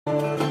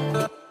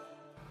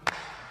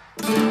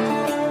The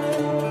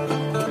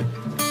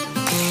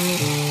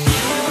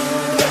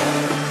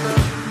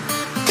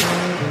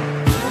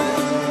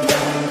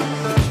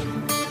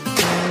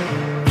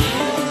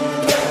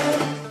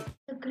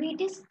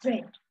greatest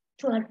threat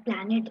to our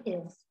planet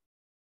is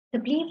the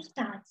belief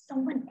that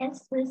someone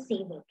else will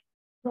save it.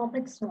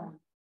 Robert Swan.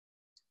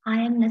 I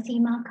am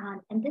Nasima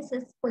Khan, and this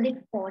is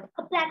POOLit Pod,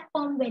 a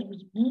platform where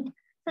we meet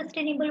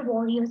sustainable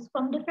warriors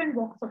from different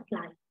walks of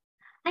life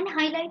and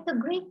highlight the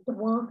great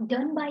work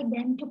done by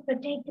them to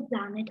protect the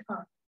planet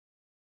Earth.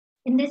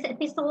 In this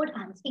episode,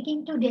 I'm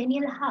speaking to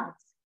Daniel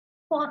Hartz,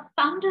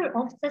 founder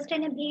of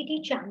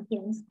Sustainability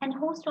Champions and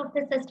host of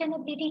the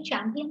Sustainability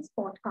Champions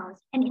podcast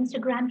and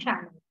Instagram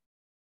channel,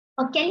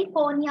 a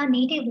California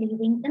native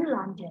living in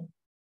London.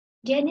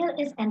 Daniel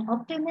is an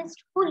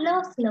optimist who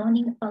loves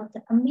learning about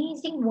the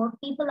amazing work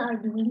people are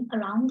doing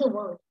around the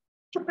world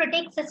to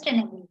protect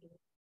sustainability.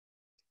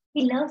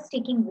 He loves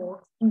taking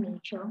walks in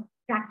nature,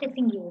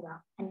 practicing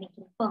yoga, and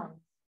making fun.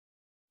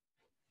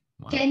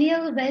 Wow.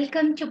 Daniel,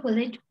 welcome to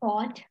POOLit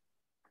Pod.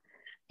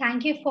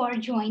 Thank you for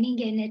joining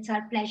in. It's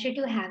our pleasure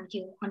to have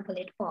you on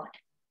POOLit Pod.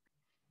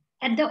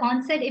 At the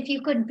onset, if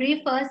you could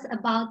brief us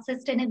about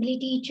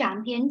Sustainability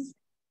Champions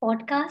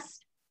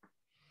podcast.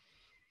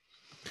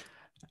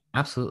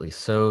 Absolutely.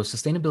 So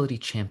Sustainability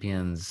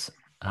Champions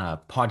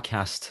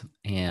podcast,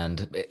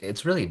 and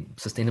it's really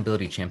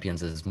Sustainability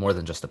Champions is more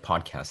than just a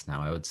podcast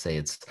now. I would say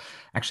it's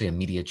actually a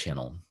media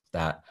channel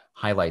that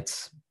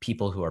highlights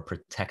people who are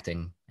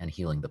protecting and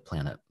healing the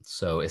planet.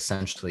 So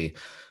essentially,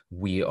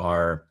 we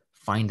are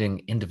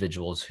finding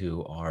individuals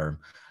who are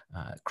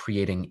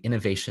creating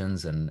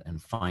innovations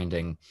and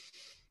finding,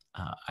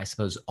 I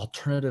suppose,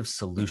 alternative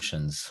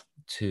solutions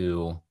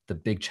to the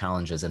big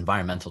challenges,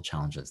 environmental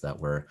challenges that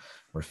we're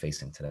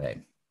facing today.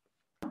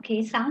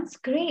 Okay, sounds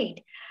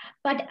great.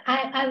 But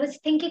I was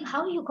thinking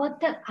how you got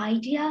the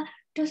idea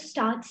to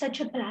start such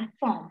a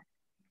platform.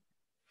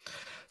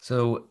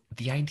 So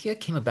the idea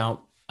came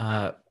about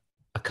a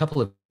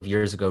couple of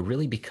years ago,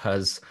 really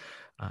because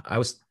I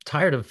was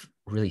tired of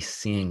really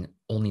seeing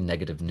only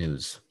negative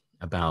news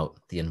about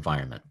the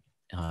environment.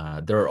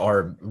 There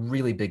are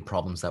really big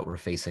problems that we're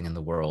facing in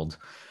the world.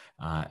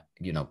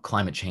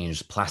 Climate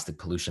change, plastic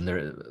pollution,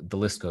 the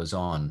list goes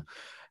on.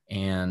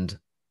 And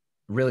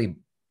really,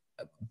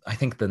 I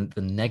think the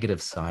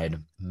negative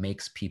side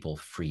makes people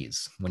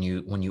freeze. When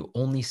you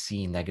only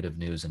see negative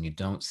news and you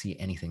don't see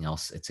anything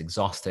else, it's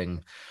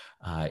exhausting,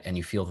 and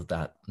you feel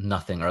that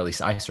nothing, or at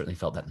least I certainly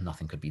felt that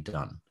nothing could be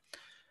done.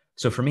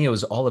 So for me, it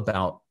was all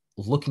about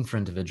looking for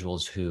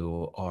individuals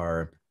who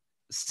are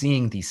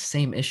seeing these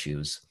same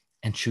issues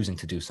and choosing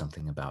to do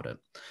something about it.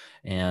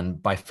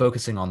 And by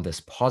focusing on this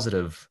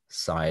positive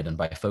side and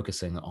by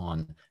focusing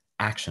on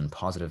action,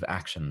 positive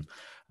action,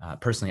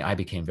 personally, I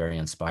became very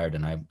inspired,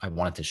 and I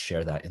wanted to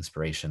share that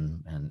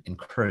inspiration and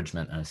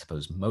encouragement, and I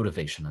suppose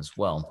motivation as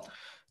well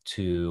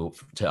to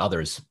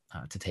others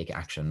to take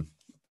action,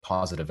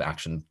 positive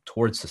action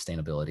towards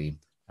sustainability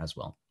as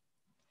well.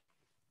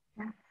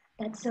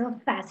 That's a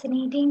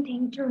fascinating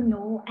thing to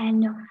know.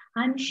 And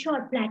I'm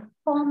sure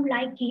platform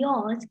like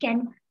yours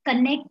can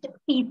connect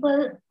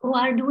people who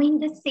are doing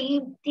the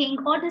same thing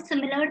or the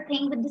similar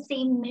thing with the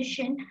same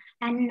mission.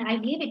 And I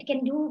believe it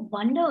can do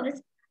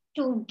wonders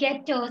to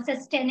get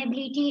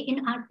sustainability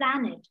in our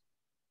planet.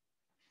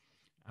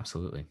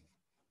 Absolutely.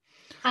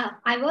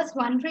 I was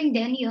wondering,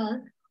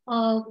 Daniel,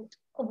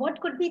 what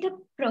could be the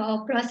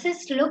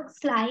process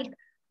looks like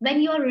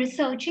when you're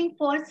researching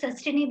for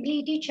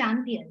sustainability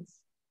champions?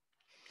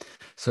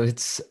 So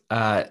it's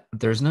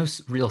there's no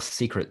real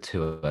secret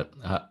to it.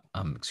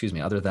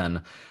 Other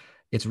than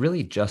it's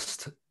really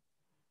just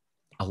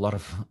a lot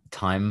of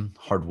time,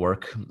 hard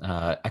work,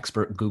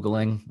 expert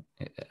Googling,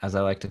 as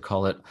I like to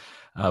call it.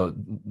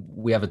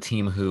 We have a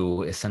team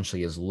who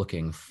essentially is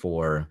looking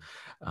for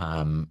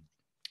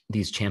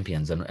these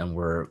champions, and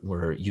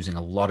we're using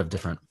a lot of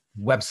different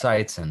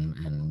websites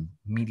and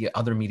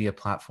other media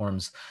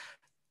platforms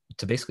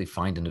to basically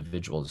find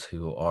individuals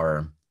who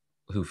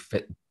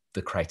fit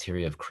the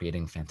criteria of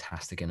creating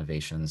fantastic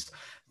innovations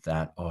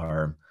that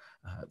are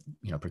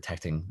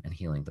protecting and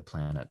healing the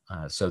planet.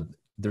 So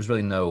there's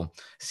really no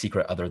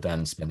secret other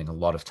than spending a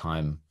lot of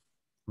time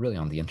really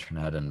on the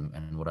internet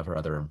and whatever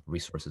other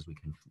resources we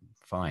can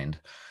find,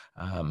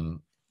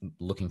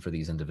 looking for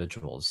these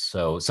individuals.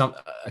 So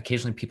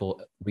occasionally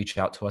people reach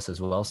out to us as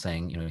well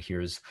saying,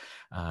 here's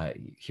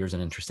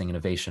an interesting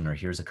innovation, or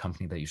here's a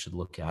company that you should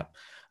look at.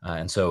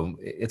 And so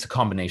it's a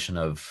combination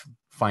of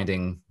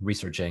finding,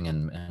 researching,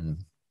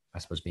 and I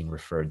suppose being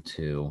referred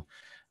to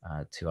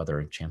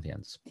other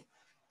champions.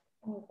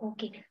 Oh,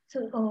 okay.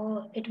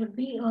 So it would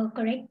be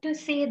correct to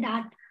say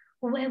that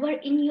whoever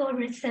in your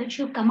research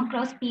you come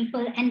across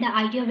people and the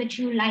idea which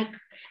you like,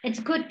 it's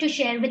good to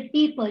share with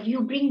people.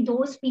 You bring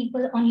those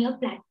people on your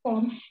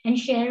platform and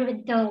share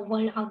with the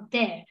world out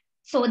there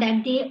so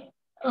that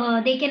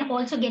they can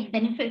also get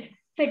benefit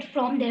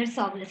from their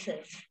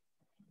services.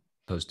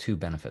 Those two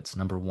benefits.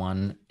 Number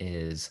one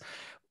is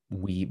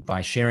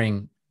by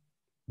sharing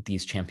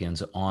these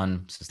champions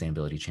on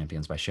Sustainability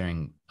Champions, by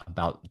sharing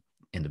about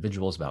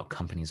individuals, about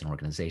companies and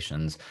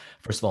organizations.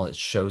 First of all, it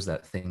shows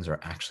that things are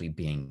actually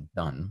being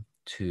done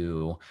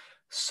to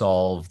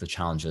solve the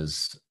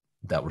challenges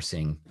that we're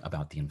seeing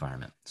about the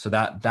environment. So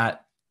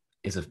that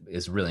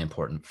is really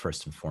important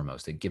first and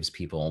foremost. It gives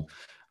people,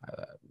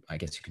 I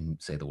guess you can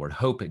say the word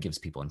hope. It gives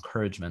people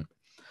encouragement.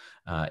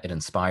 It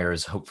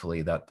inspires,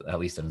 hopefully that at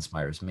least it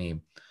inspires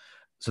me.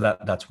 So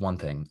that's one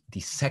thing. The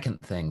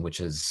second thing, which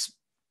is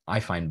I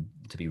find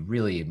to be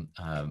really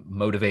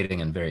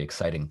motivating and very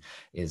exciting,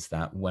 is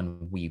that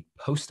when we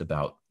post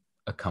about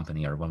a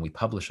company or when we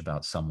publish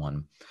about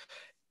someone,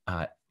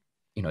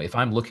 if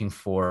I'm looking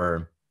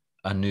for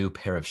a new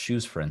pair of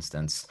shoes, for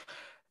instance,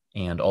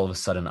 and all of a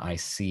sudden I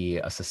see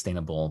a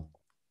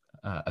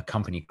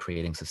company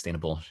creating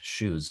sustainable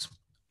shoes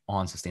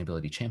on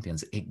Sustainability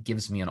Champions, it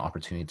gives me an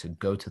opportunity to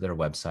go to their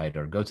website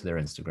or go to their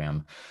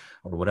Instagram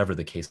or whatever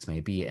the case may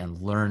be and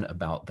learn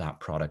about that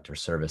product or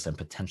service and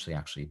potentially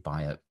actually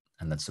buy it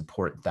and then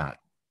support that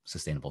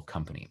sustainable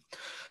company.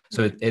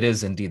 So it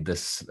is indeed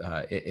this,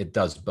 it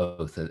does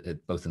both.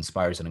 It both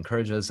inspires and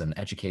encourages and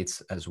educates,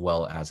 as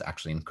well as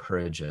actually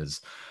encourages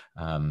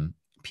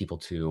people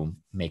to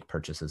make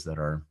purchases that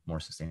are more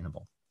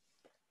sustainable.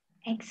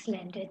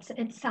 Excellent.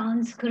 It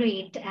sounds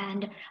great.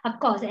 And of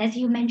course, as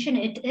you mentioned,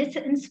 it is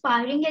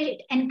inspiring.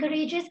 It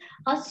encourages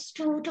us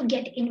to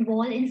get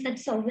involved in such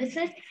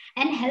services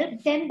and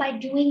help them by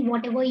doing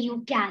whatever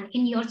you can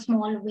in your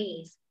small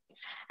ways.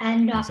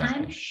 And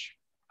Exactly.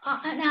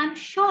 I'm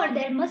sure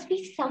there must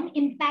be some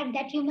impact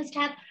that you must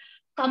have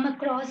come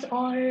across,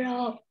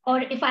 or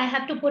if I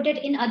have to put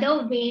it in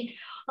other way,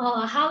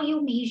 how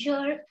you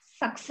measure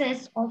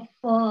success of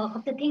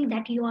the thing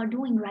that you are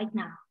doing right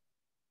now.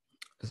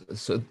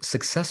 So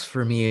success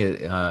for me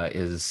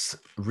is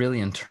really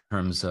in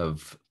terms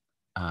of,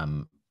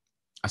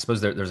 I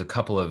suppose there's a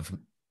couple of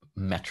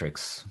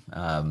metrics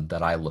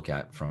that I look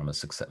at from a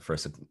success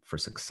for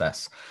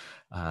success.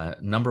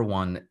 Number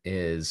one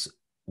is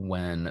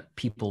when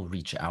people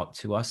reach out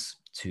to us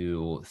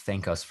to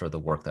thank us for the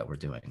work that we're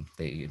doing.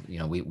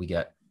 We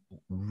get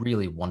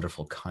really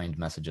wonderful, kind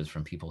messages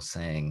from people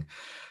saying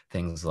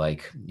things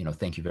like,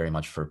 thank you very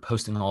much for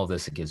posting all of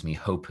this. It gives me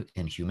hope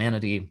in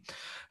humanity.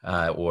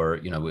 Or,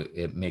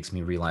 it makes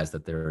me realize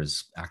that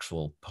there's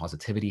actual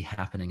positivity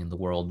happening in the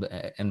world,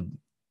 and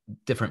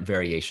different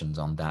variations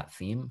on that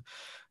theme,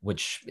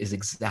 which is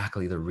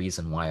exactly the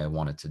reason why I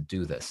wanted to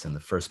do this in the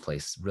first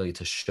place, really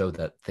to show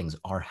that things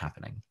are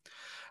happening.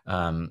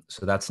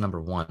 So that's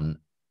number one.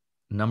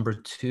 Number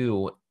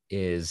two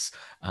is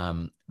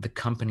the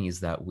companies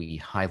that we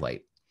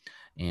highlight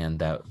and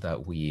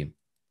that we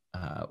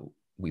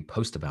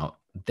post about.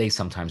 They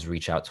sometimes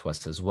reach out to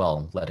us as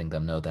well, letting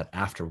them know that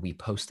after we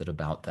posted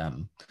about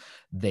them,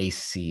 they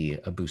see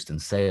a boost in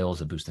sales,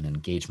 a boost in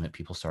engagement.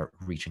 People start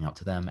reaching out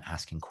to them,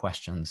 asking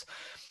questions.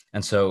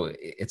 And so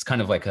it's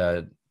kind of like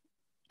to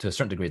a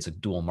certain degree, it's a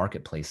dual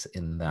marketplace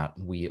in that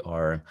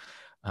we're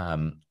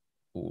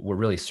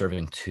really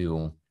serving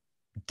two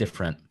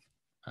different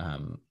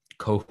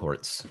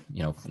cohorts.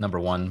 Number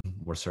one,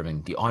 we're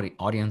serving the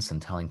audience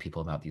and telling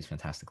people about these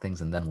fantastic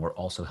things, and then we're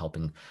also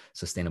helping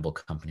sustainable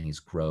companies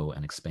grow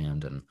and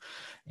expand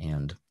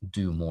and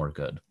do more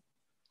good.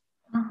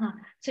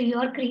 So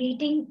you're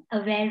creating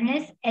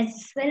awareness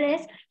as well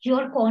as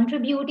you're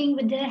contributing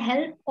with the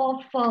help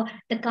of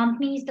the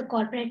companies, the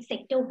corporate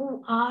sector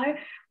who are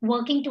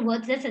working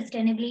towards the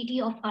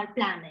sustainability of our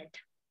planet.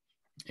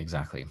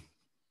 Exactly.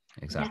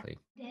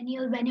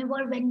 Daniel,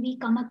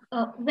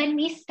 when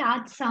we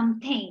start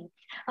something,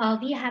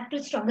 we have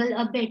to struggle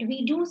a bit.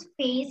 We do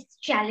face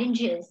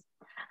challenges.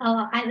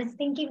 I was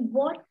thinking,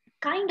 what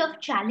kind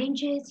of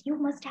challenges you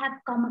must have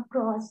come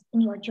across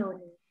in your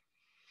journey?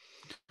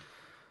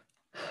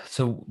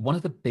 So one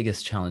of the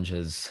biggest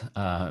challenges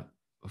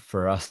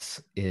for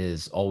us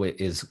is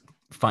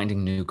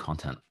finding new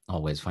content,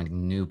 always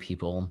finding new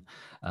people.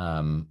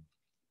 And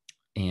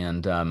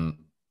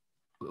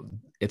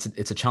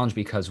it's a challenge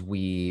because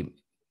we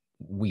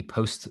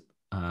post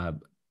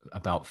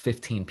about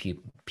 15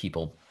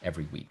 people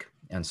every week.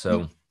 And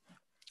so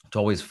to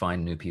always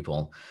find new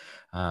people,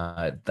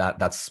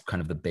 that's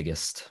kind of the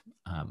biggest,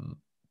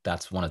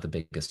 that's one of the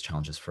biggest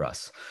challenges for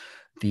us.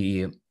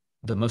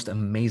 The most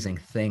amazing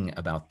thing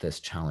about this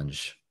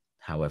challenge,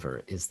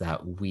 however, is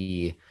that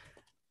we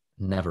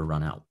never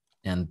run out.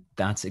 And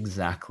that's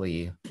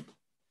exactly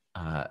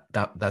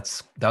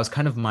that was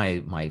kind of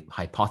my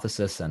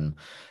hypothesis and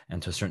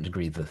to a certain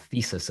degree the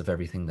thesis of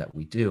everything that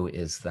we do,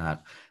 is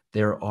that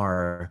there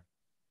are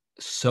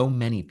so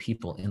many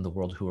people in the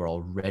world who are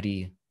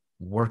already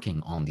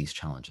working on these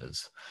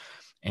challenges,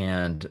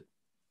 and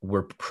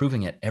we're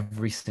proving it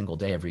every single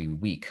day, every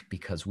week,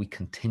 because we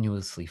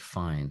continuously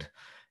find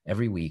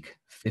every week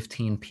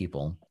 15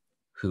 people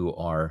who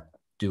are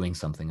doing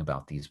something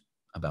about these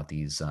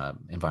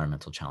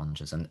environmental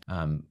challenges. And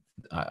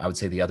I would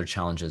say the other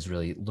challenge is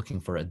really looking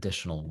for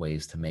additional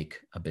ways to make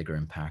a bigger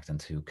impact and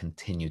to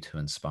continue to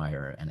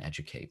inspire and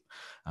educate.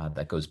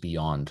 That goes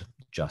beyond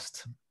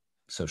just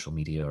social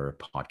media or a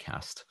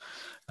podcast,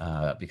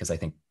 because I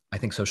think I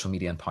think social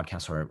media and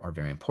podcasts are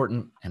very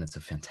important, and it's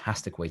a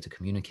fantastic way to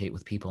communicate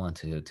with people and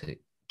to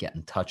get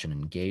in touch and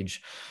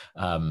engage.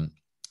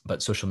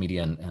 But social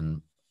media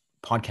and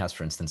podcasts,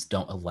 for instance,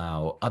 don't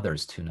allow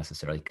others to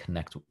necessarily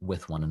connect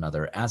with one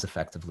another as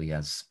effectively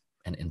as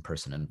an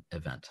in-person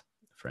event,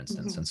 for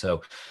instance. And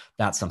so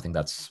that's something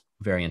that's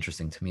very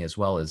interesting to me as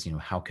well, is,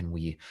 how can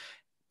we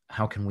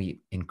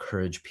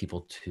encourage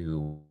people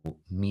to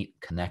meet,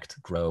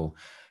 connect, grow,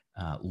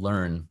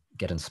 learn,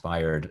 get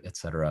inspired,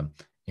 etc.,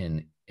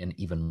 in an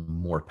even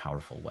more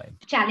powerful way.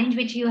 Challenge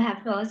which you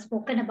have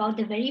spoken about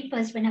the very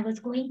first, when I was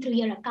going through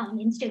your account,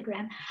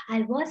 Instagram,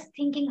 I was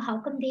thinking, how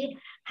come they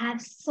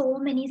have so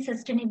many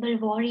sustainable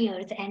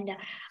warriors? And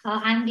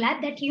I'm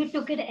glad that you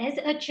took it as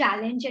a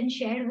challenge and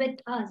shared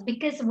with us,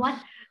 because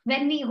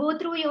when we go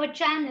through your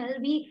channel,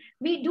 we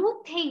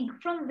do think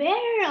from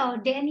where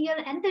Daniel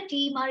and the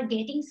team are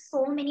getting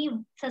so many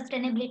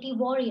sustainability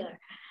warrior.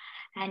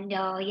 And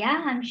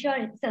I'm sure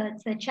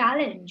it's a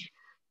challenge.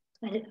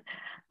 But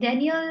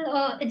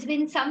Daniel, it's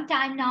been some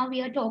time now.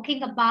 We are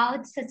talking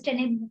about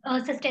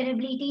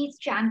Sustainability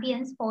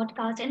Champions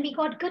podcast, and we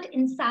got good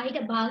insight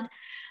about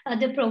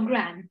the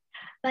program.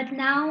 But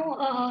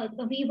now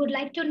we would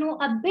like to know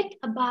a bit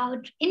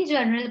about, in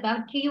general,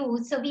 about you.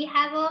 So we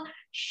have a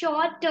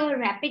short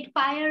rapid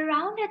fire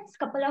round. It's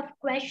a couple of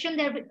questions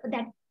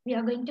that we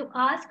are going to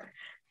ask.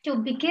 To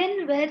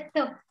begin with,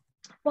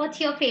 what's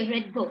your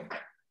favorite book?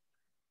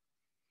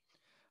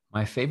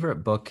 My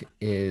favorite book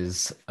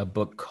is a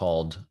book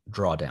called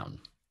Drawdown.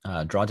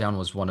 Drawdown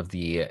was one of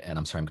the, and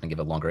I'm sorry, I'm going to give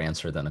a longer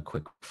answer than a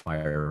quick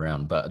fire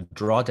round, but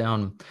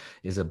Drawdown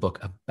is a book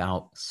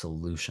about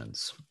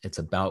solutions. It's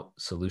about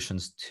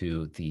solutions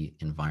to the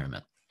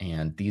environment.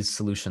 And these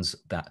solutions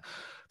that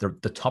they're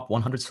the top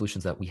 100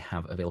 solutions that we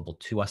have available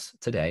to us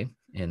today.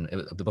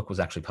 The book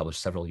was actually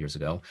published several years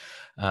ago.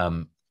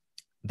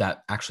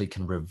 That actually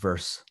can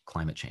reverse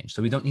climate change.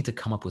 So we don't need to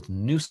come up with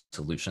new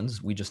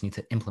solutions. We just need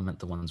to implement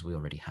the ones we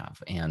already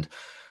have. And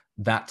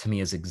that, to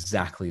me, is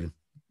exactly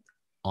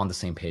on the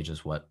same page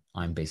as what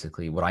I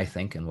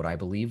think and what I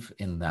believe,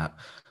 in that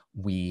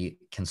we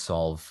can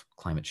solve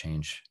climate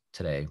change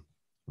today,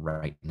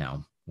 right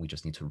now. We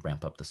just need to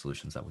ramp up the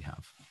solutions that we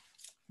have.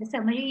 The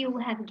summary you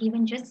have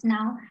given just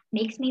now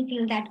makes me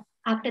feel that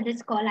after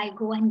this call, I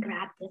go and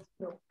grab this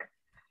book.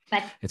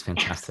 But it's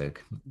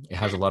fantastic. It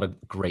has a lot of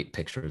great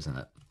pictures in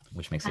it,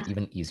 which makes it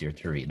even easier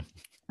to read.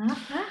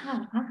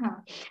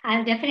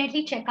 I'll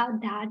definitely check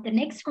out that. The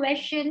next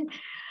question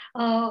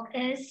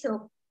is,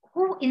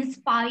 who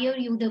inspire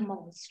you the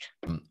most?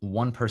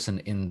 One person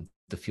in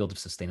the field of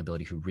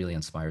sustainability who really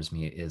inspires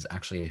me is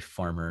actually a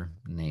farmer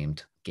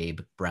named Gabe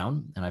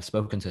Brown. And I've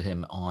spoken to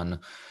him on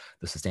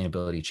the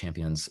Sustainability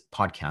Champions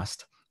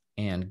podcast.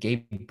 And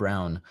Gabe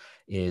Brown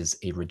is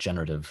a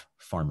regenerative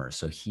farmer.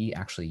 So he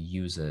actually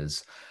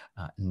uses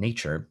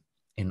nature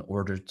in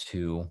order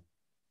to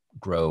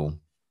grow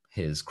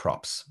his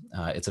crops.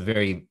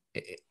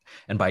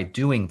 And by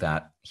doing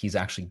that, he's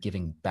actually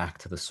giving back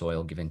to the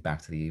soil, giving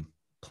back to the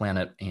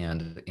planet,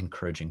 and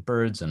encouraging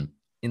birds and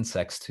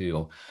insects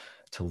to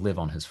live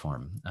on his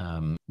farm.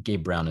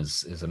 Gabe Brown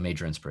is a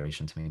major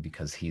inspiration to me,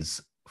 because he's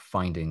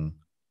finding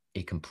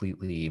he's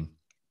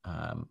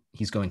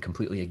going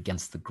completely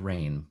against the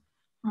grain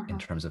in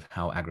terms of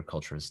how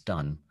agriculture is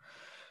done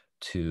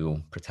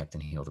to protect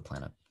and heal the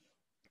planet.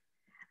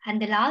 And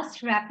the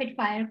last rapid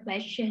fire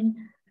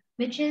question,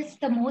 which is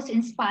the most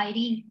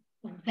inspiring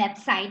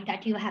website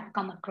that you have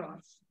come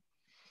across?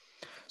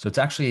 So it's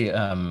actually,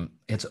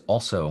 it's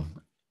also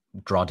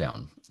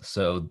Drawdown.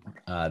 So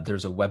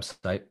there's a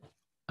website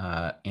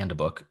and a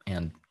book,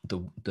 and the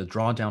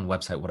Drawdown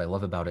website, what I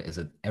love about it is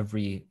that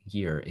every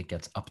year it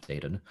gets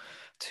updated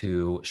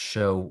to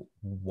show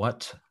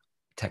what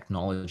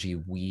technology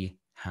we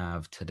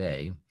have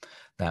today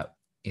that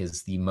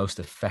is the most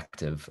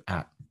effective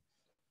at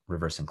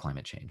reversing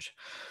climate change.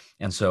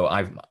 And so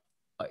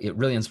it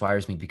really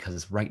inspires me,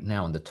 because right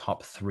now in the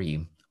top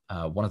three,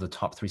 one of the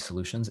top three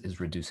solutions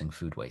is reducing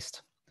food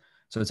waste.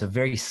 So it's a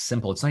very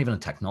simple, it's not even a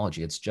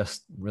technology, it's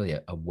just really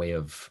a way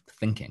of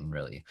thinking,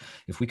 really.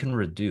 If we can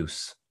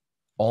reduce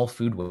all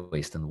food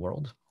waste in the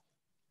world,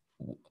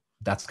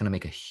 that's going to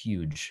make a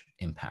huge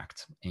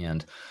impact.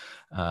 And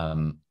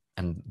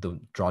the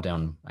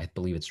Drawdown, I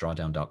believe it's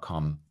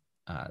drawdown.com,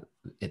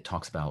 it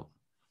talks about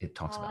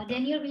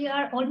Daniel, we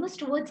are almost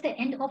towards the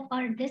end of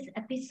this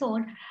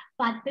episode,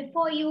 but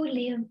before you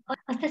leave,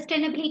 a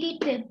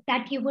sustainability tip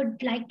that you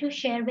would like to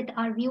share with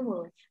our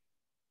viewers?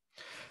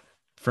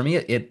 For me,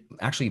 it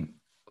actually,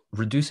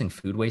 reducing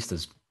food waste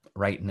is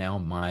right now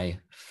my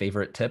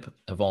favorite tip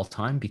of all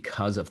time,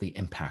 because of the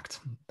impact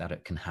that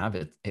it can have.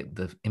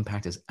 The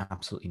impact is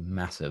absolutely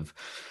massive.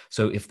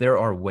 So if there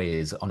are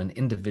ways on an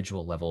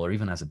individual level, or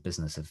even as a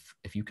business,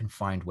 if you can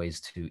find ways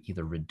to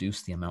either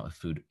reduce the amount of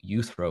food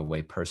you throw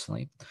away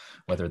personally,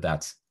 whether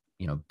that's,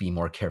 be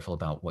more careful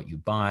about what you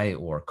buy,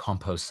 or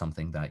compost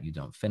something that you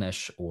don't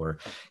finish, or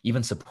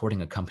even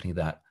supporting a company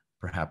that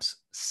perhaps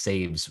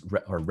saves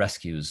or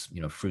rescues,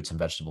 fruits and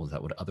vegetables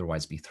that would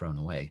otherwise be thrown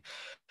away,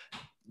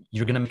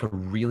 you're going to make a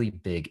really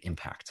big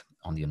impact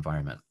on the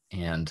environment.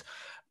 And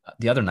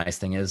the other nice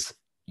thing is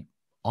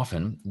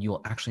often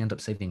you'll actually end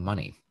up saving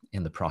money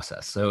in the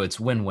process. So it's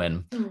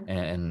win-win,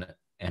 and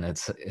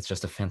it's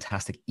just a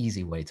fantastic,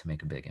 easy way to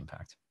make a big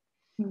impact.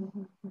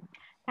 Mm-hmm.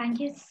 Thank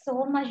you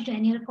so much,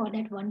 Daniel, for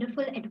that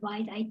wonderful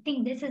advice. I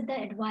think this is the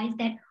advice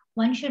that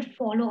one should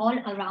follow all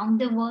around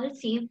the world,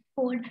 save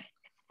food,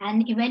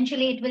 and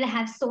eventually it will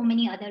have so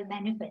many other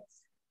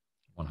benefits.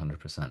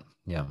 100%.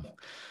 Yeah,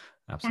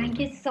 absolutely. Thank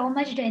you so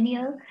much,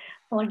 Daniel,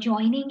 for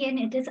joining in.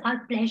 It is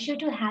our pleasure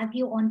to have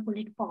you on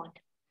POOLit Pod.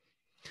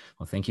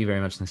 Well, thank you very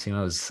much, Nasima.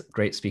 It was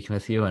great speaking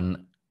with you,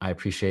 and I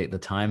appreciate the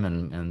time,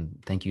 and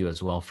thank you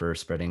as well for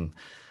spreading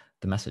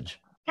the message.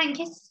 Thank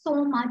you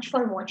so much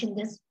for watching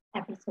this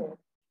episode.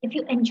 If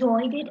you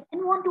enjoyed it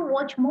and want to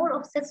watch more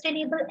of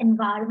sustainable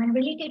environment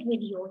related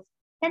videos,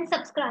 then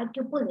subscribe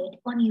to POOLit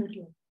on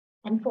YouTube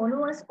and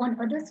follow us on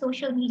other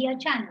social media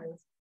channels.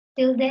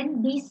 Till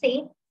then, be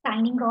safe.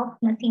 Signing off,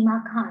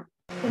 Nasima Khan.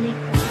 POOLit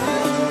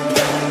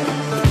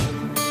Pod.